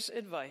Mary's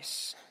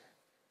advice,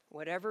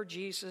 whatever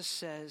Jesus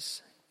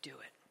says, do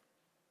it.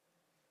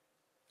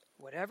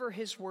 Whatever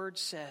his word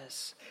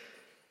says,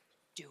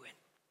 do it.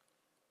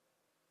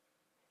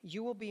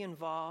 You will be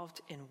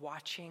involved in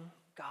watching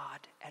God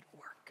at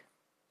work.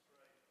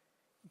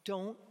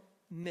 Don't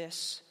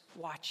miss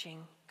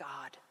watching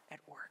God at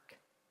work.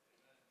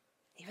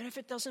 Even if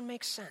it doesn't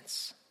make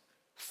sense,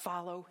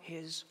 follow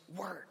his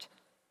word.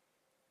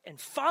 And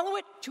follow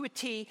it to a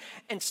T,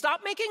 and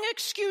stop making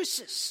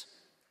excuses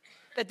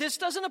that this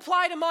doesn't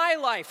apply to my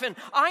life and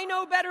I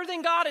know better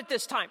than God at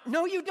this time.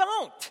 No, you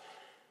don't.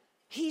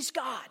 He's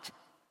God.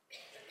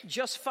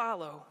 Just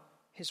follow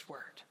his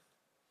word.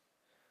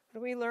 What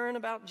do we learn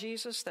about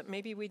Jesus that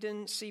maybe we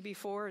didn't see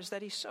before? Is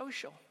that he's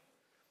social,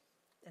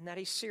 and that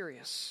he's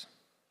serious,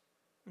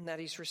 and that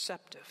he's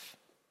receptive.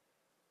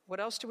 What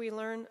else do we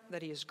learn?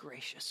 That he is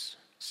gracious.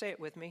 Say it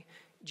with me.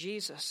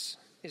 Jesus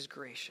is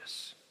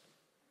gracious.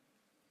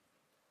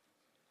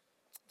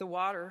 The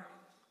water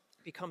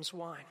becomes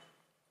wine.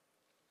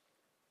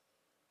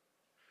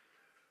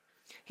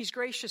 He's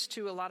gracious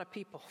to a lot of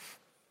people.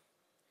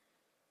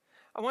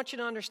 I want you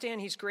to understand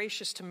he's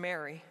gracious to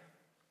Mary.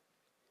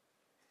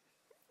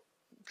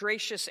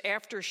 Gracious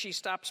after she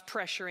stops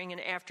pressuring and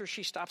after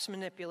she stops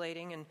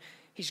manipulating. And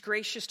he's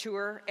gracious to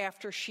her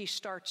after she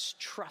starts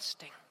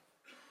trusting.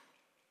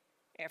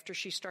 After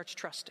she starts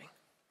trusting.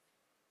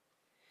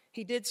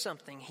 He did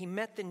something. He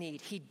met the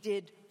need. He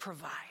did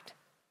provide.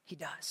 He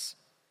does.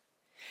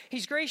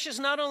 He's gracious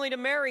not only to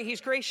Mary, he's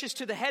gracious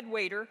to the head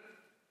waiter.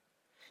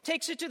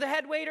 Takes it to the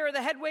head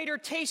waiter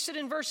tastes it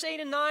in verse 8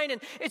 and 9,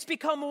 and it's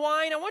become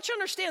wine. I want you to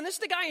understand, this is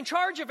the guy in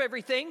charge of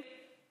everything.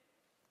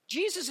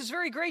 Jesus is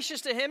very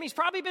gracious to him. He's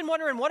probably been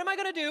wondering, what am I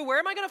going to do? Where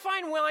am I going to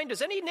find wine?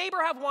 Does any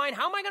neighbor have wine?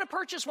 How am I going to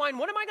purchase wine?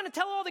 What am I going to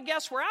tell all the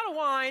guests? We're out of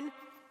wine.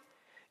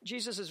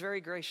 Jesus is very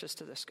gracious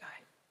to this guy.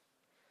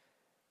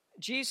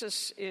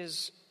 Jesus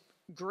is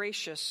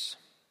gracious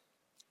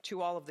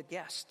to all of the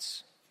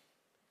guests.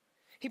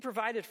 He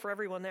provided for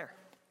everyone there.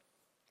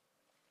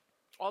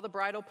 All the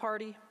bridal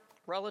party,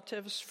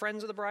 relatives,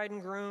 friends of the bride and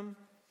groom,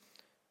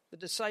 the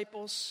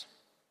disciples.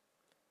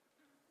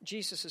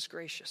 Jesus is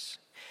gracious.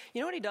 You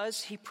know what he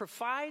does? He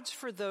provides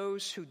for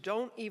those who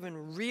don't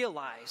even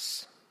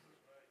realize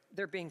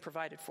they're being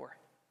provided for.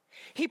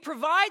 He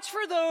provides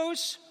for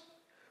those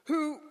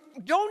who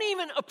don't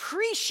even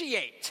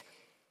appreciate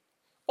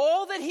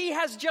all that he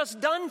has just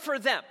done for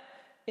them.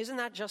 Isn't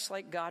that just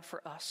like God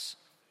for us?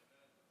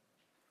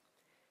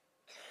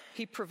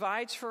 He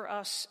provides for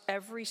us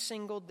every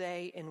single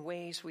day in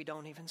ways we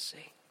don't even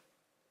see.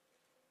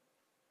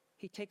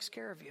 He takes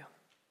care of you.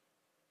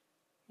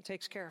 He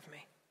takes care of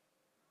me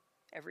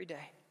every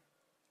day.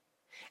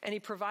 And he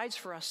provides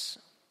for us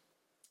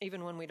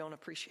even when we don't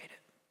appreciate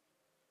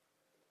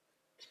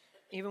it.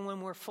 Even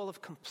when we're full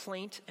of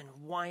complaint and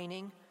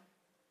whining,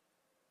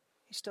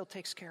 he still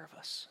takes care of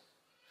us.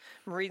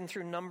 I'm reading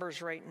through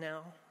Numbers right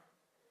now.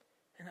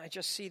 And I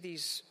just see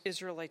these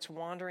Israelites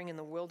wandering in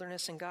the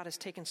wilderness, and God has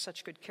taken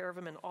such good care of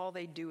them, and all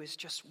they do is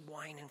just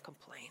whine and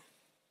complain.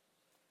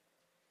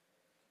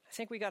 I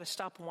think we got to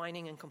stop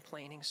whining and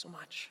complaining so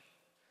much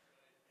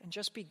and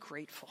just be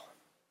grateful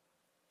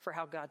for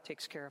how God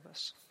takes care of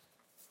us.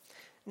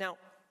 Now,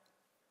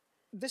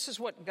 this is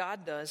what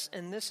God does,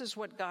 and this is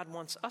what God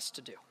wants us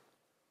to do,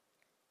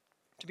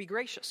 to be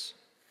gracious.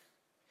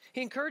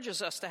 He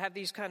encourages us to have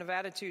these kind of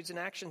attitudes and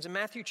actions. In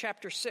Matthew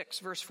chapter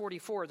 6, verse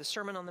 44, the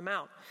Sermon on the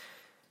Mount,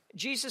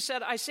 Jesus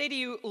said, I say to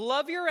you,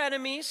 love your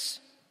enemies,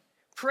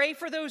 pray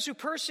for those who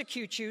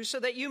persecute you,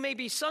 so that you may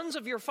be sons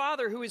of your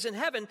Father who is in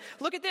heaven.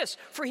 Look at this.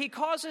 For he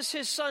causes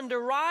his sun to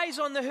rise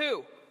on the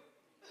who?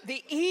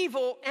 The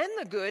evil and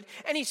the good,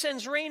 and he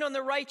sends rain on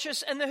the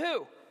righteous and the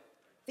who?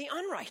 The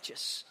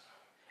unrighteous.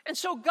 And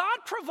so God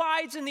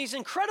provides in these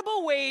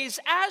incredible ways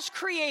as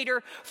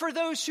creator for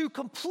those who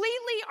completely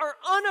are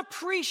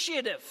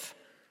unappreciative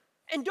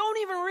and don't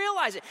even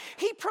realize it.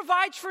 He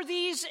provides for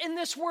these in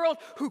this world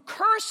who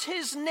curse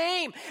his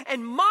name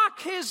and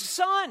mock his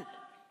son.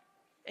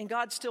 And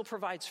God still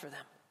provides for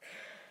them.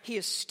 He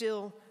is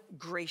still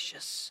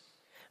gracious.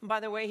 And by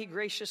the way, he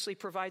graciously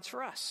provides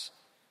for us.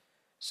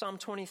 Psalm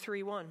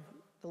 23:1.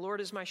 The Lord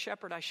is my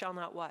shepherd, I shall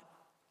not what?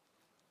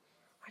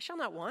 I shall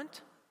not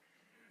want.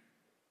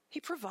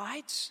 He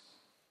provides.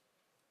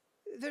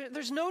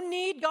 There's no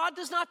need God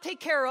does not take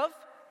care of.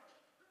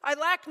 I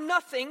lack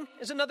nothing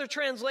is another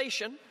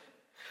translation.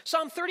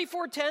 Psalm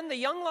 34:10, the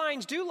young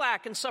lions do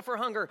lack and suffer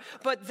hunger,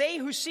 but they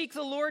who seek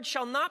the Lord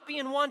shall not be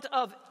in want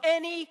of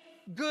any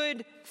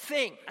good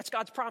thing. That's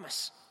God's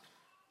promise.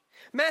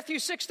 Matthew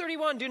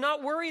 6:31, do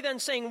not worry then,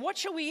 saying, what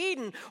shall we eat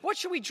and what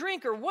shall we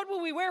drink, or what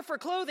will we wear for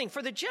clothing?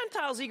 For the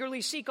Gentiles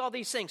eagerly seek all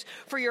these things.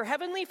 For your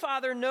heavenly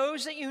Father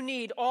knows that you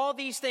need all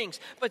these things.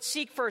 But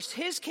seek first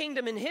his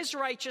kingdom and his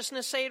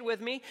righteousness, say it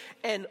with me,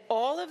 and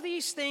all of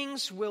these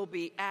things will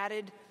be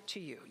added to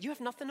you. You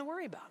have nothing to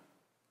worry about.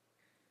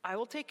 I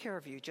will take care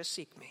of you. Just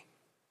seek me.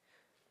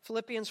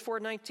 Philippians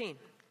 4:19.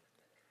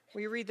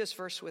 Will you read this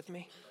verse with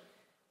me?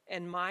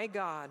 And my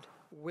God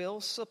will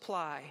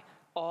supply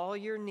all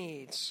your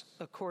needs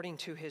according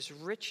to his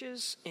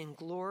riches in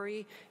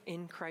glory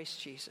in Christ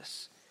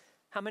Jesus.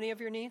 How many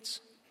of your needs?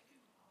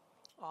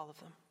 All of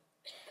them.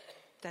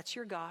 That's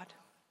your God.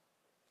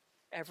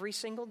 Every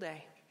single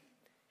day,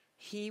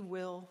 he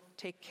will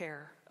take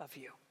care of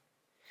you.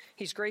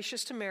 He's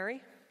gracious to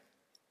Mary.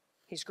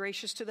 He's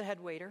gracious to the head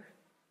waiter.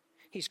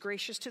 He's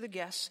gracious to the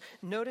guests.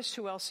 Notice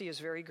who else he is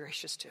very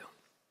gracious to.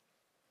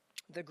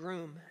 The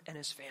groom and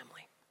his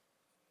family.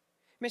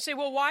 You may say,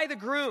 well, why the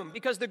groom?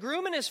 Because the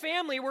groom and his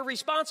family were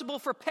responsible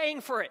for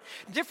paying for it.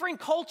 Different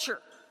culture.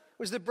 It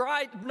was the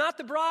bride, not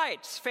the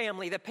bride's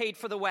family that paid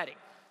for the wedding.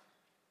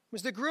 It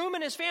was the groom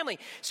and his family.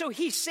 So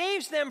he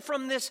saves them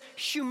from this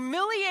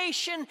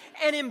humiliation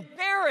and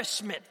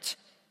embarrassment.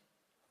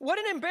 What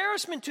an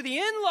embarrassment to the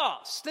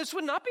in-laws. This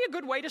would not be a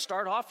good way to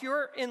start off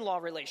your in-law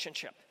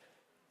relationship.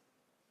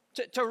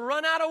 To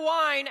run out of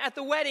wine at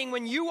the wedding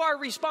when you are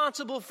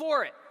responsible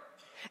for it.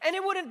 And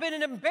it would have been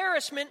an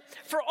embarrassment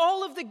for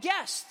all of the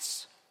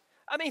guests.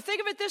 I mean,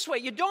 think of it this way.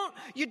 You don't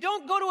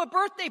go to a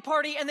birthday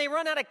party and they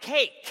run out of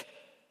cake.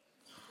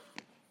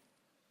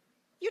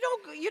 You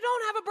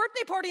don't have a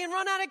birthday party and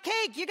run out of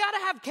cake. You got to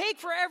have cake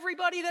for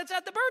everybody that's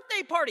at the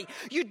birthday party.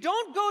 You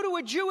don't go to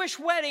a Jewish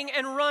wedding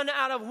and run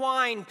out of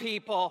wine,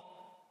 people.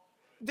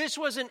 This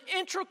was an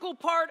integral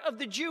part of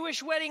the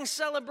Jewish wedding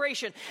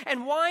celebration.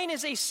 And wine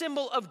is a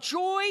symbol of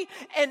joy.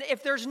 And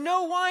if there's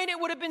no wine, it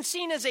would have been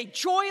seen as a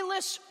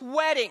joyless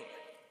wedding.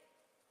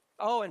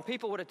 Oh, and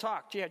people would have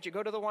talked. Yeah, did you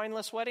go to the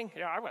wineless wedding?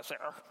 Yeah, I was there.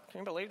 Can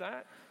you believe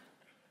that?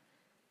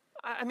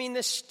 I mean,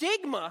 the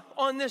stigma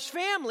on this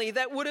family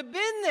that would have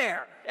been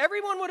there.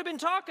 Everyone would have been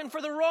talking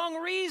for the wrong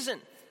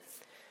reason.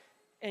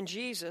 And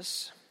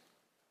Jesus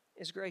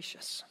is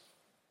gracious.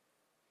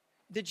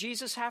 Did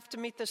Jesus have to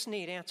meet this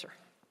need? Answer.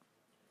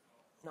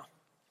 No.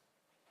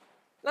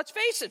 Let's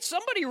face it,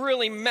 somebody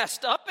really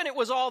messed up and it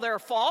was all their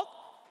fault.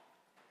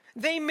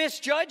 They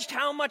misjudged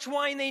how much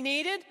wine they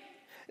needed.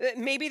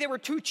 Maybe they were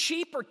too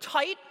cheap or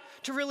tight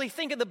to really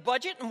think of the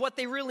budget and what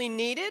they really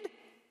needed.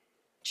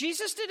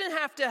 Jesus didn't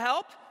have to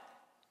help.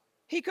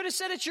 He could have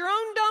said, it's your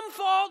own dumb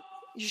fault.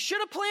 You should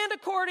have planned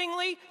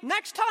accordingly.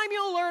 Next time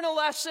you'll learn a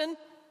lesson.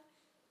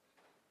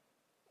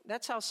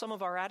 That's how some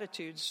of our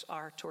attitudes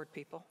are toward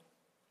people.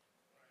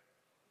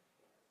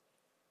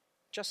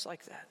 Just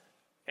like that.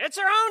 It's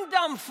their own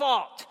dumb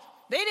fault.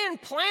 They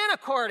didn't plan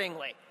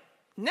accordingly.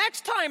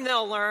 Next time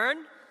they'll learn.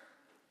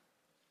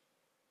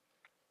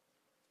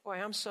 Boy,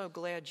 I'm so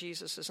glad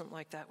Jesus isn't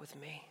like that with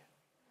me.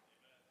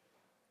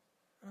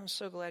 I'm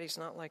so glad he's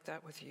not like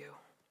that with you.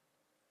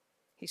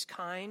 He's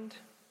kind.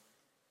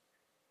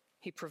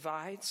 He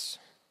provides.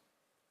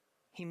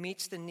 He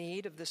meets the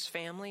need of this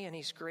family, and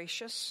he's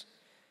gracious.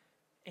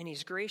 And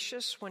he's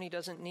gracious when he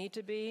doesn't need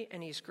to be,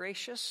 and he's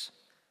gracious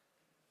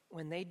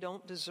when they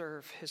don't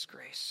deserve his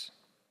grace.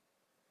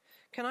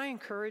 Can I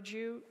encourage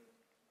you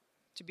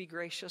to be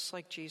gracious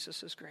like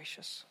Jesus is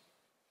gracious?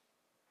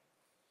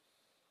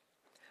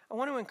 I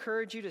want to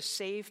encourage you to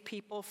save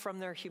people from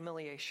their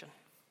humiliation.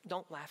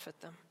 Don't laugh at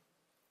them.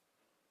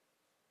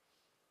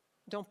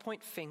 Don't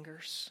point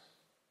fingers.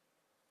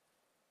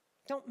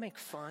 Don't make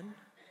fun.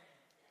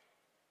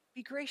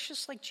 Be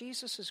gracious like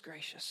Jesus is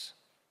gracious.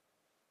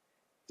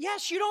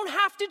 Yes, you don't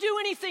have to do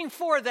anything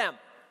for them,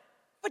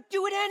 but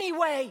do it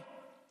anyway.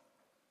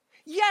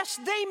 Yes,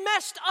 they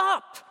messed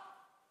up,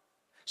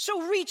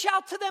 so reach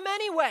out to them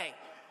anyway.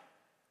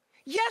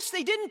 Yes,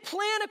 they didn't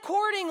plan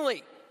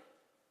accordingly,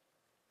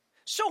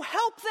 so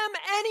help them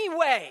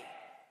anyway.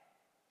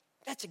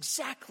 That's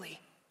exactly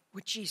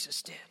what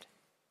Jesus did.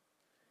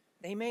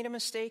 They made a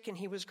mistake and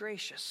he was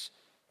gracious.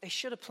 They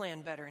should have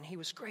planned better and he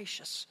was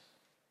gracious.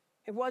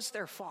 It was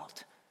their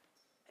fault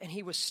and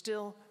he was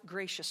still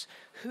gracious.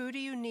 Who do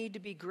you need to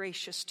be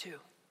gracious to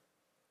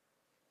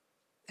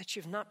that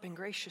you've not been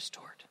gracious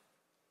toward?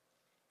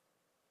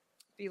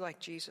 Be like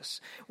Jesus.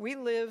 We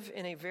live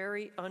in a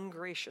very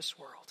ungracious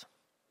world.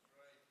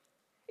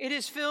 It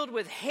is filled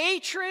with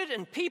hatred,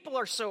 and people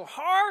are so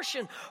harsh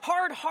and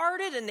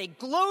hard-hearted, and they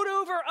gloat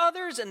over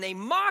others, and they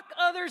mock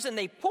others, and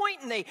they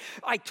point, and they,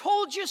 I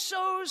told you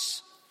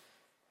so's.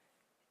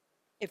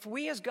 If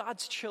we as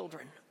God's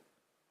children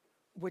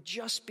would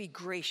just be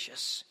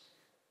gracious,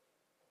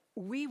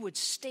 we would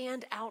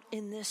stand out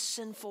in this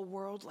sinful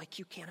world like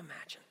you can't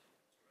imagine.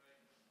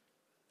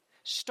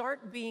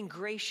 Start being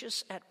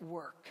gracious at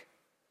work,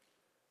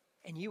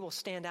 and you will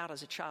stand out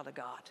as a child of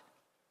God.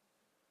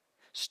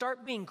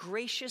 Start being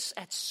gracious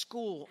at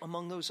school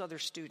among those other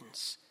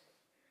students,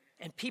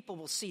 and people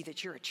will see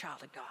that you're a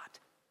child of God.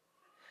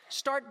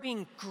 Start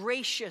being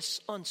gracious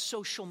on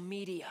social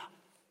media,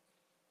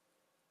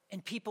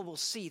 and people will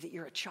see that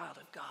you're a child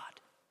of God.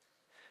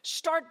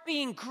 Start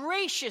being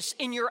gracious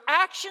in your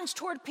actions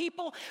toward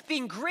people,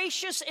 being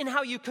gracious in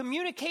how you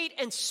communicate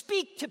and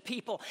speak to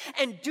people.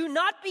 And do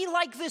not be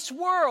like this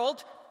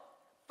world,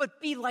 but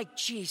be like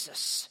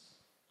Jesus.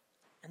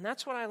 And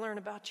that's what I learned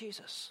about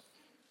Jesus.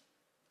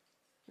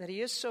 That he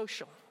is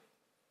social,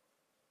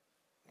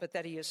 but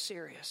that he is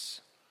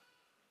serious.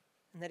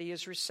 And that he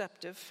is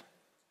receptive.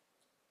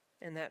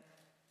 And that,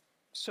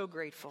 so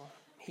grateful,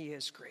 he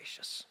is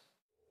gracious.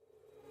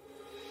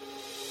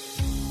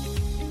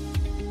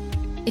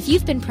 If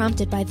you've been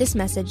prompted by this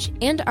message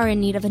and are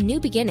in need of a new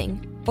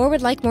beginning, or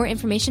would like more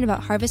information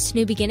about Harvest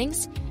New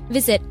Beginnings,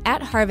 visit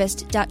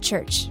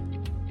 @harvest.church.